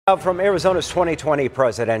From Arizona's 2020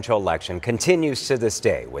 presidential election continues to this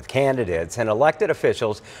day, with candidates and elected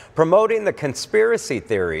officials promoting the conspiracy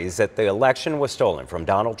theories that the election was stolen from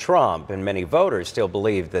Donald Trump, and many voters still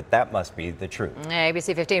believe that that must be the truth.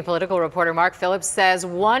 ABC15 political reporter Mark Phillips says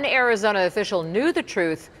one Arizona official knew the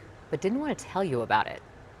truth but didn't want to tell you about it.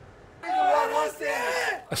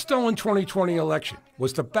 A stolen 2020 election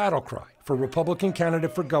was the battle cry for Republican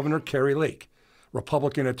candidate for governor Kari Lake,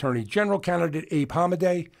 Republican Attorney General candidate Abe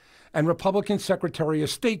Hamadeh, and Republican Secretary of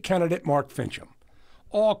State candidate Mark Finchem.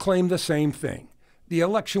 All claimed the same thing. The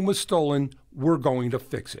election was stolen. We're going to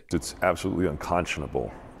fix it. It's absolutely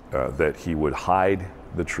unconscionable that he would hide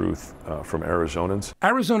the truth from Arizonans.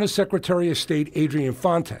 Arizona Secretary of State Adrian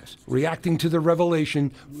Fontes, reacting to the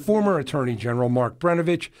revelation, former Attorney General Mark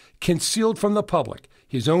Brnovich concealed from the public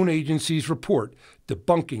his own agency's report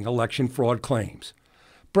debunking election fraud claims.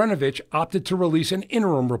 Brnovich opted to release an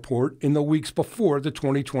interim report in the weeks before the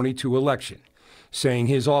 2022 election, saying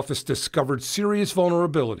his office discovered serious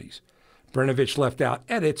vulnerabilities. Brnovich left out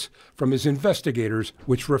edits from his investigators,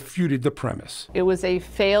 which refuted the premise. It was a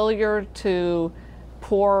failure to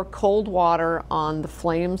pour cold water on the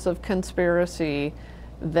flames of conspiracy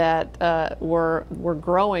that were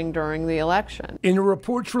growing during the election. In the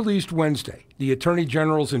reports released Wednesday, the Attorney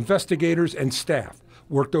General's investigators and staff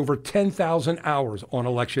worked over 10,000 hours on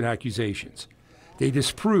election accusations. They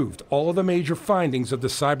disproved all of the major findings of the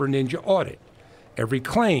Cyber Ninja audit, every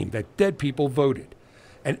claim that dead people voted,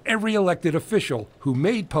 and every elected official who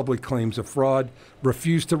made public claims of fraud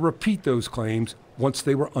refused to repeat those claims once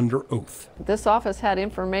they were under oath. This office had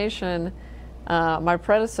information, my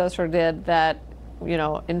predecessor did, that,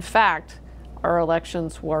 in fact, our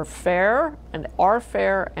elections were fair and are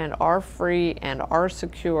free and are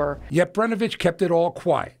secure. Yet Brnovich kept it all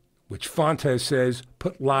quiet, which Fontes says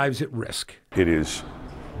put lives at risk. It is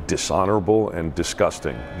dishonorable and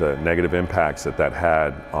disgusting, the negative impacts that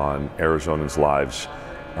had on Arizonans' lives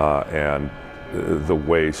and the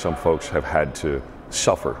way some folks have had to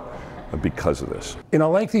suffer because of this. In a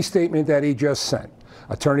lengthy statement that he just sent,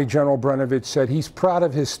 Attorney General Brnovich said he's proud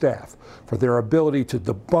of his staff for their ability to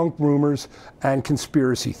debunk rumors and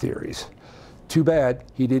conspiracy theories. Too bad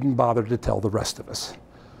he didn't bother to tell the rest of us.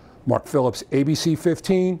 Mark Phillips, ABC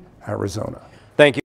 15, Arizona. Thank you.